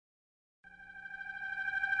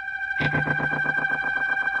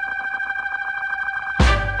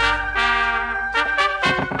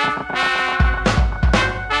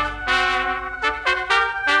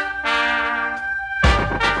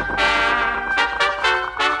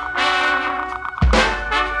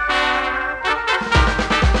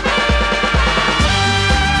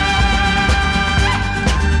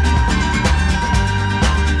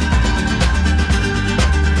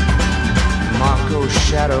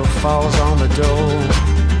Shadow falls on the door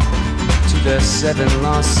to the 7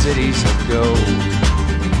 lost cities of gold.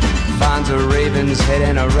 Finds a raven's head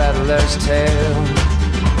and a rattler's tail,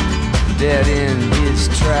 dead in his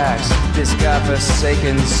tracks, this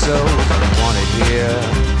godforsaken soul. Wanted here,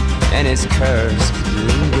 and his curse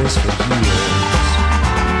lingers for years.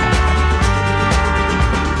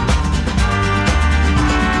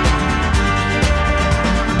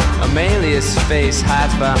 Amelia's face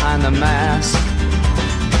hides behind the mask,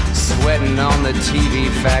 sweating on the TV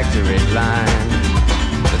factory line.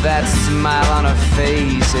 That smile on her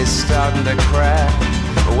face is starting to crack,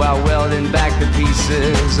 while welding back the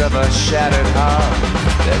pieces of a shattered heart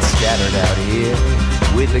that's scattered out here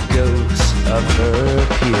with the ghosts of her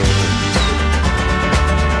peers.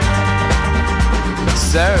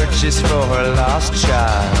 Searches for her lost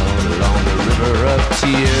child along the river of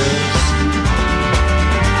tears.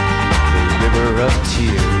 The river of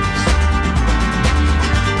tears.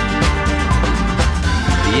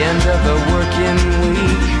 The end of the working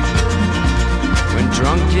week, when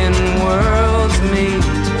drunken worlds meet,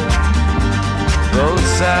 both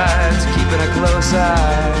sides keeping a close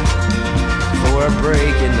eye for a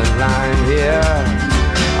break in the line here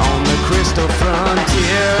on the crystal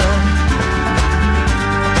frontier.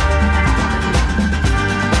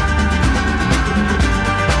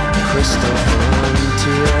 Crystal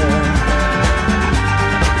frontier.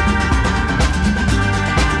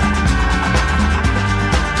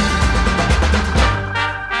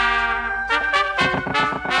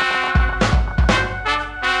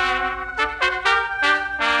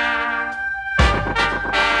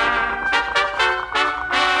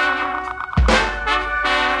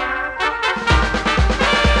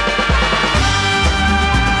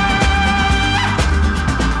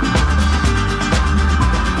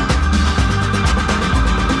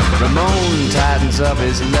 Up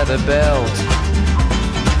his leather belt,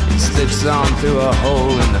 it slips on through a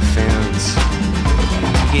hole in the fence.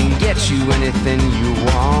 He can get you anything you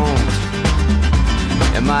want.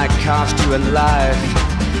 It might cost you a life,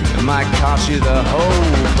 it might cost you the whole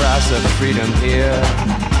price of freedom here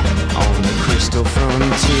on the crystal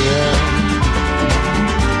frontier.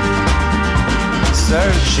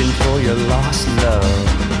 Searching for your lost love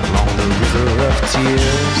along the river of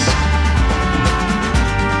tears.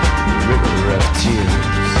 River of tears.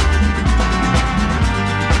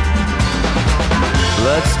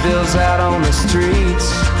 Blood spills out on the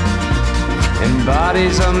streets, and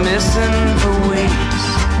bodies are missing for weeks.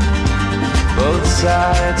 Both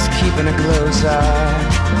sides keeping a close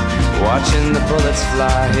eye, watching the bullets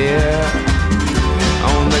fly here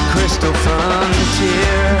on the crystal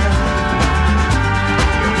frontier.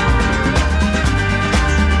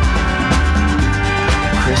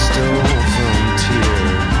 Crystal